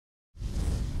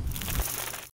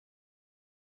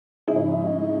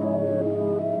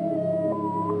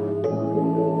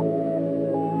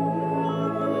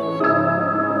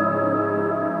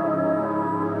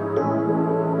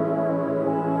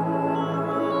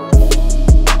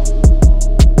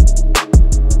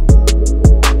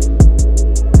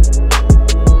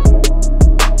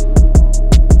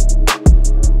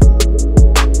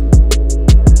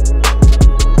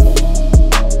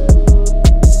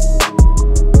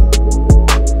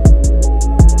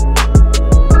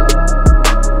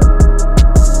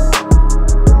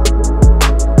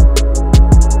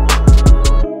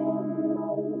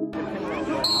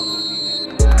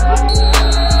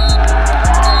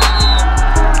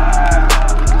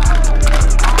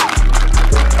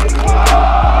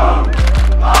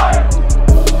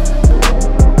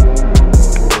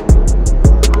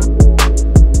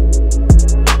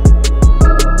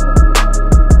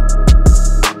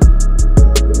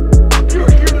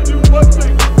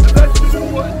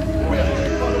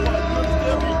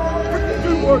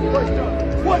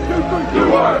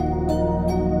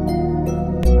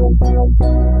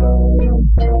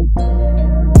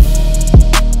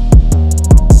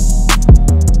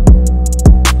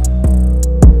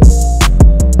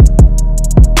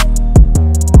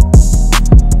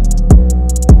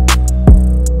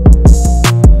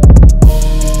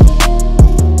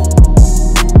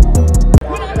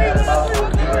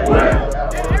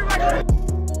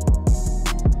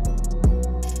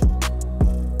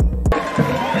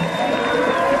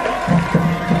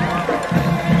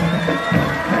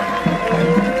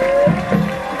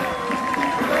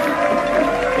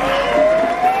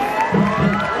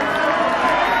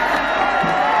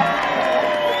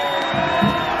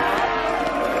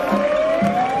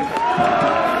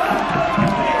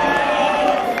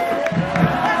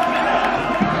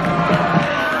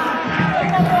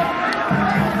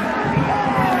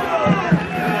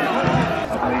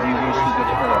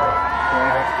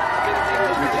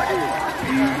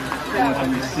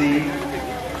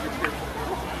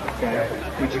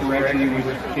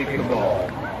kick the ball.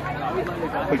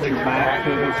 Put your back to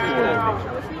the scoreboard.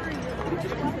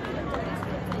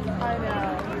 I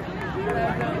know.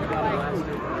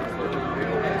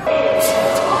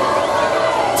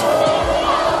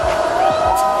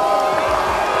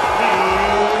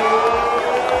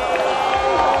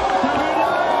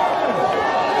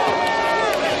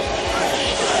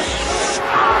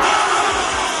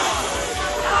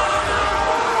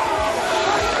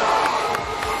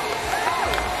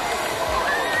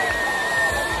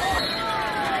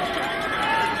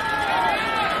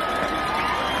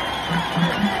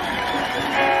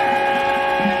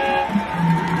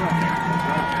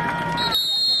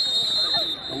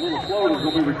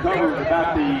 Will be recovered at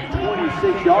about the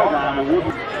 26-yard line of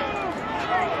Woodward.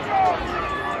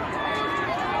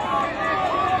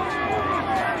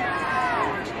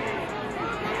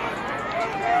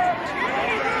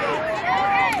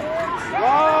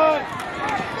 Run!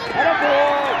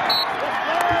 Attaboy!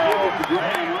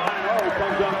 Ryan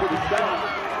comes up for the stop.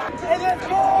 Hey, let's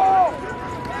go!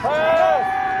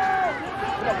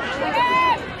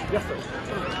 Yes, sir.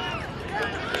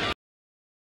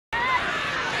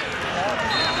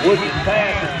 Woodward's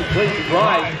pass is completely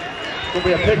right. It's going to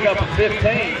be a pickup of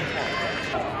 15.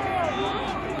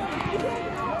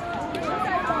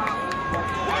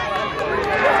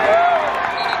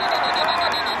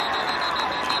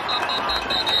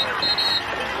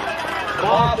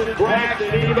 Boston grabs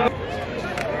it even.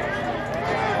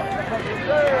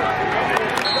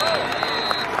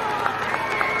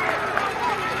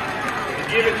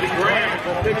 Give it to Graham.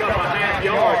 We'll pick up a half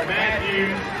yard.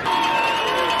 Matthews.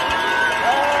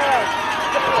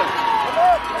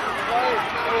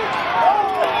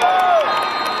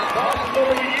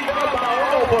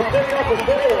 Will pick up a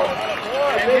 4,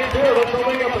 and they do it. Let's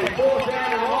bring up a 4th down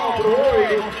and long for the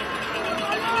Warriors.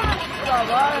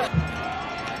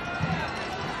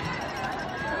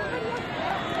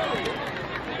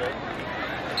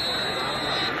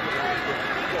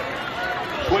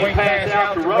 Swing pass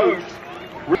out to Roach.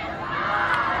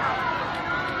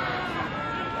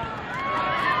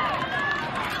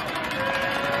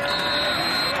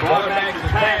 Broadback's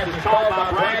pass is caught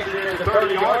by Braxton at the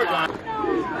 30-yard line.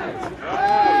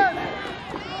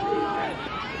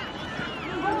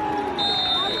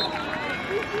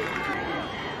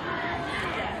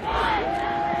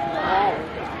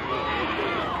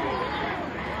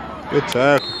 Good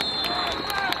tackle.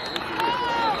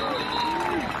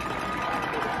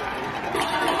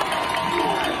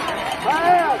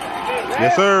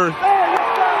 Yes, sir.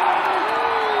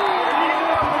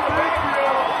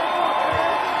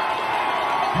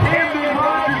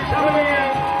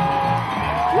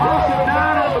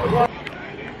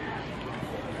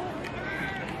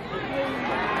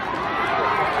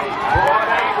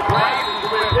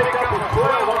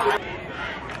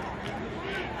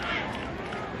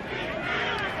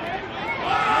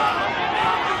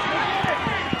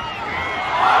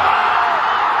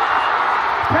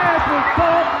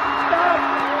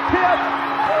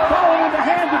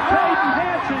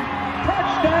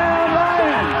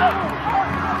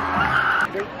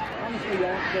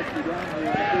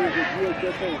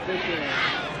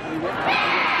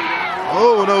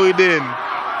 Oh, no, he didn't.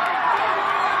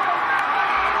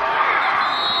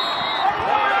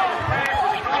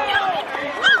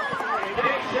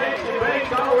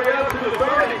 All the way up to the 30.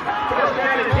 First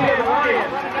down and 10,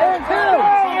 Lions.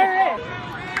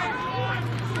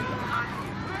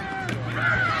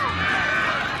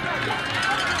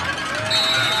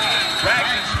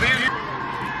 Braxton spins.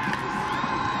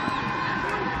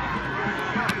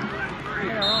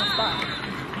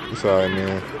 It's all right,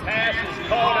 man. Pass is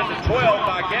called at the 12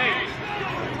 by Gates.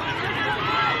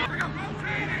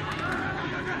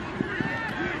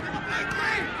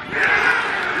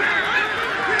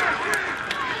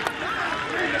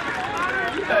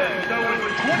 So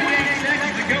with 28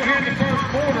 seconds to go here in the first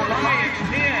quarter, Lions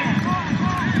 10.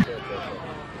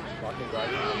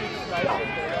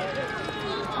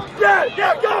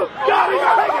 Yeah, go! Go! We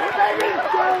gotta make it, baby!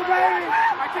 Go, baby!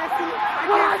 I can't see it.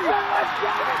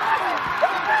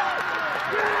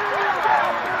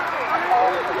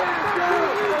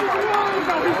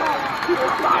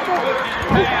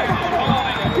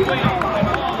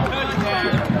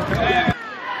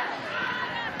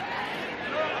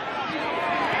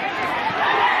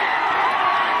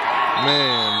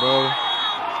 Man, bro.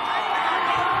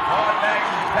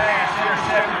 Broadback's pass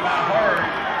intercepted by Hurd.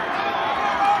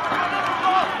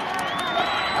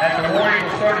 At the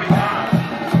Warriors 35.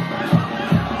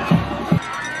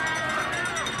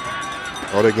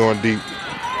 Oh, they're going deep.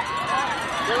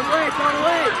 Go away, go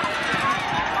away!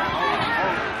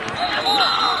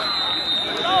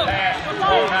 Pass is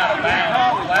thrown out of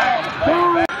bounds.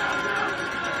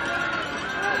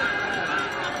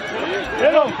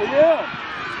 go. Yeah.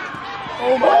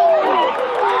 Oh my.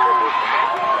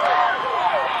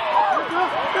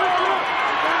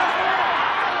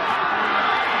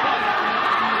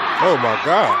 Oh my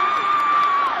God.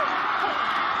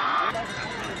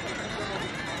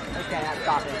 Okay, that's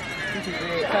stop it. 2,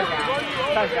 3, touchdown.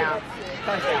 Touchdown.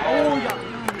 Touchdown. Oh, you got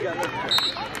it.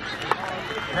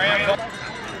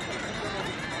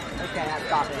 Okay, that's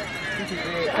stop it. 2,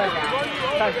 3, touchdown.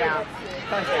 Touchdown.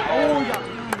 Touchdown. Oh, you got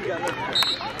it.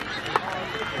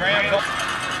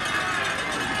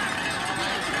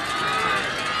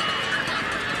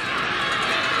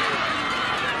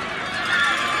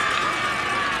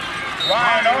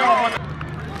 Ryan Earl.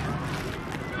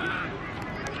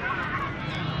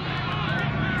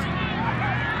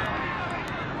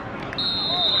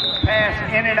 Pass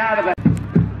in and out of it.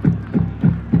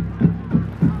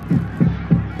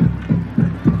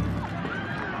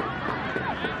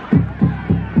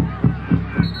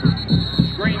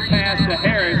 Screen pass to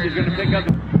Harris. He's going to pick up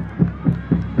the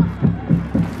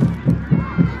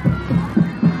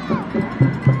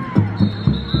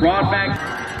broad back.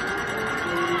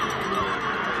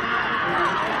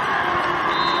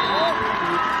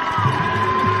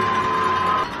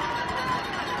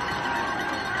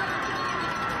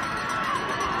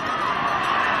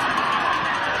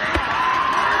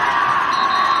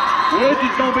 Woods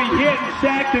is going to be hit and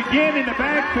sacked again in the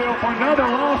backfield for another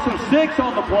loss of 6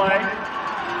 on the play.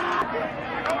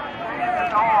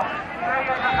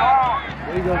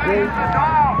 There you go, Dave.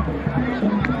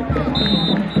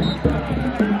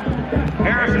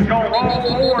 Harris is going to roll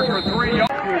forward for 3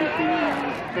 yards.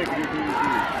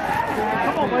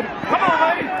 Come on, buddy. Come on,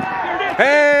 buddy.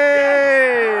 Hey!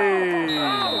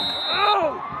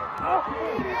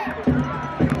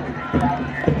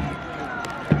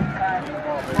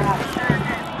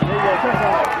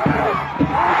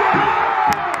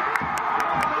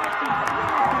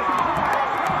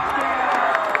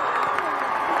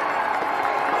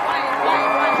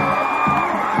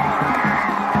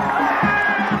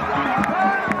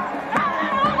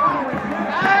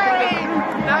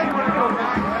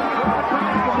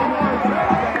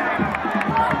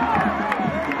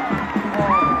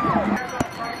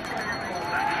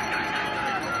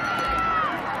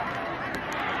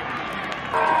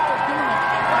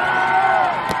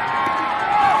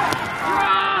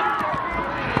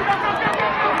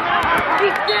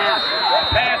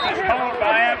 Pass is caught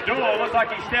by Abdul. Looks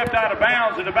like he stepped out of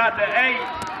bounds at about the 8.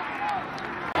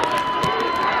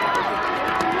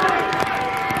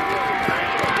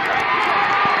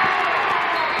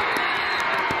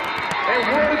 And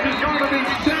Woods is going to be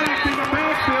sacked in the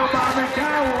backfield by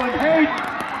McDowell and Hayden.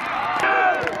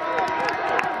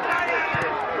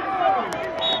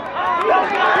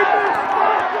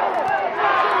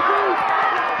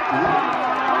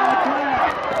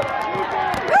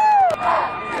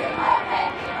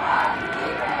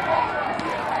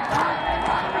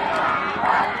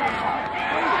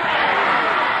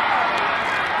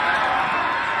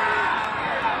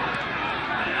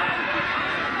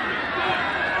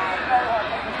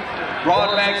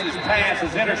 Broadback's pass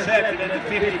is intercepted at the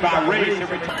 50 by Reese.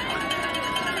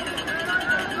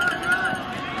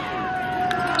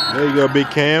 There you go, Big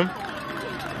Cam.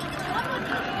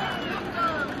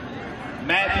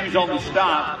 Matthews on the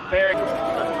stop. Fair.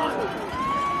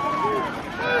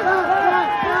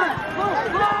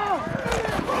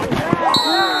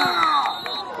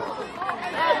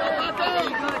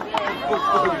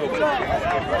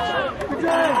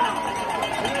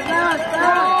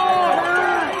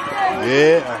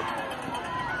 Yeah.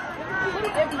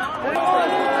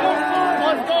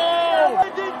 Let's go!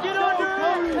 Get under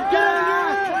it!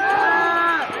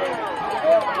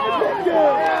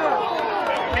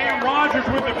 Cam Rogers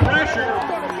with the pressure.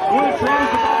 Woods throws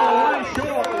the ball away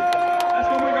short. That's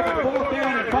going to bring up a 4th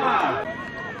down and 5.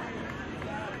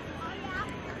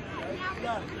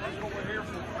 That's what we're here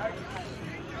for, right?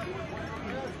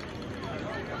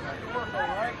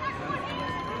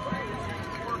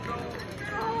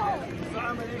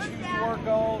 Assignment issues to work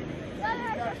on.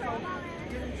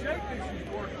 Getting shape issues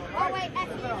to work on. Right?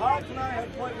 The Hawks and I have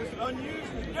played this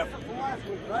unusually different from last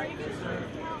week, right?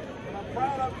 And I'm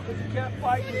proud of it because you kept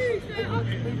fighting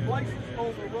big places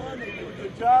on the run and did a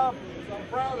good job. So I'm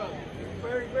proud of it.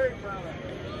 Very, very proud of it.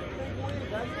 Big win.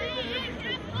 That's the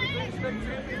state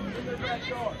champion in their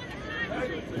backyard.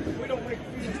 Right? We don't make a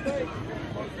few mistakes.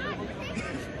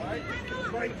 Right?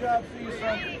 Great job. See you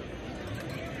Sunday.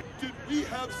 Did we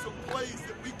have some plays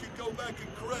that we could go back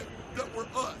and correct that were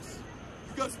us?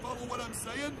 You guys follow what I'm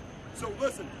saying? So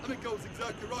listen, I think I was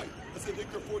exactly right. I said, I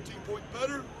think they're 14-point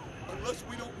better unless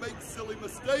we don't make silly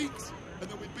mistakes, and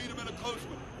then we beat them in a close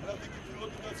one. And I think if you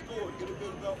look at that score, score, get a bit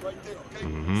about right there,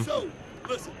 okay? So,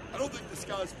 listen, I don't think the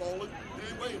sky's falling in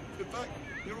any way. In fact,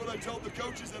 you know what I told the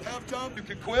coaches at halftime? You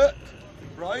can quit,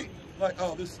 right? Like,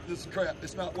 oh, this is crap.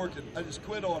 It's not working. I just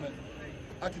quit on it.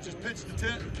 I could just pitch the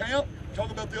tent and camp,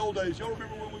 talk about the old days. Y'all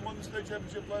remember when we won the state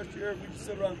championship last year? We just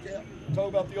sit around camp, talk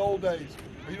about the old days.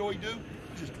 Or you know what you do?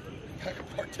 You just pack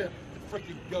up our tent and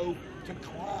freaking go to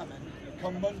climbing.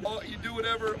 Come Monday, you do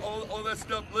whatever, all that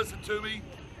stuff. Listen to me.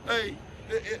 Hey,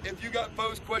 if you got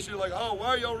folks questioning like, oh, why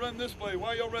are y'all running this way? Why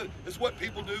are y'all running? It's what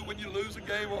people do when you lose a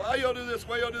game. Well, how y'all do this?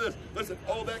 Why y'all do this? Listen,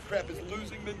 all that crap is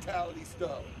losing mentality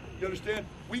stuff. You understand?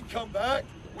 We come back,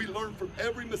 we learn from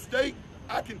every mistake.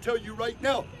 I can tell you right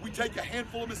now, we take a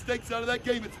handful of mistakes out of that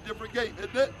game. It's a different game,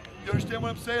 isn't it? You understand what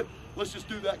I'm saying? Let's just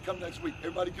do that come next week.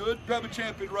 Everybody good? Grab a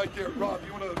champion right there. Rob,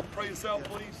 you want to pray us out,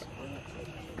 please?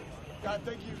 God,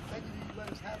 thank you that you let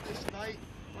us have this night.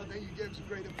 I think you gave us a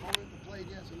great opponent to play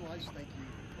against, and I just thank you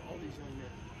for all these young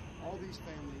men, all these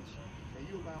families, and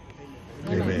you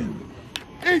allow. Amen.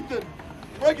 Ethan,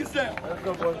 break us down. Let's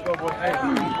go, boys. Let's go, boys.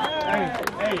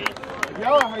 Hey.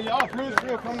 Y'all feel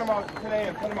real. Come to my today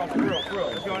and come to my real.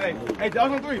 Let's go. Hey,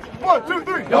 dogs on 3. 1, 2,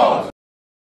 3. Dogs.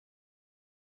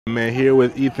 Man, here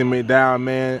with Ethan McDowell,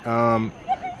 man.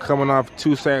 Coming off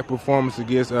 2-sack performance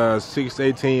against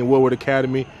 6-18 Woodward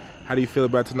Academy. How do you feel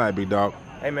about tonight, big dog?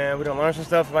 Hey, man, we done learned some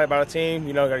stuff about our team.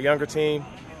 You know, got a younger team.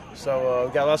 So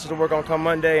we got lots to work on come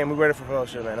Monday, and we're ready for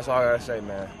fellowship, man. That's all I got to say,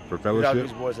 man. For fellowship? We got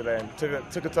these boys today.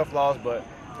 And took a tough loss, but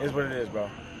it is what it is, bro.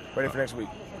 Ready for next week.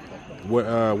 What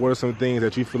are some things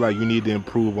that you feel like you need to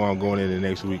improve on going into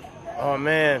next week? Oh,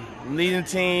 man, leading the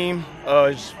team,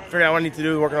 just figuring out what I need to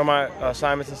do, working on my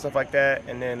assignments and stuff like that,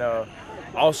 and then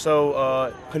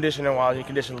also conditioning-wise, you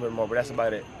condition a little more, but that's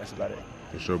about it.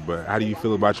 For sure, but how do you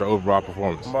feel about your overall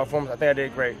performance? My performance, I think I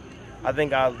did great. I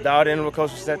think I dialed in what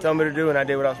Coach was telling me to do, and I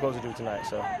did what I was supposed to do tonight,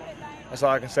 so that's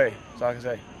all I can say.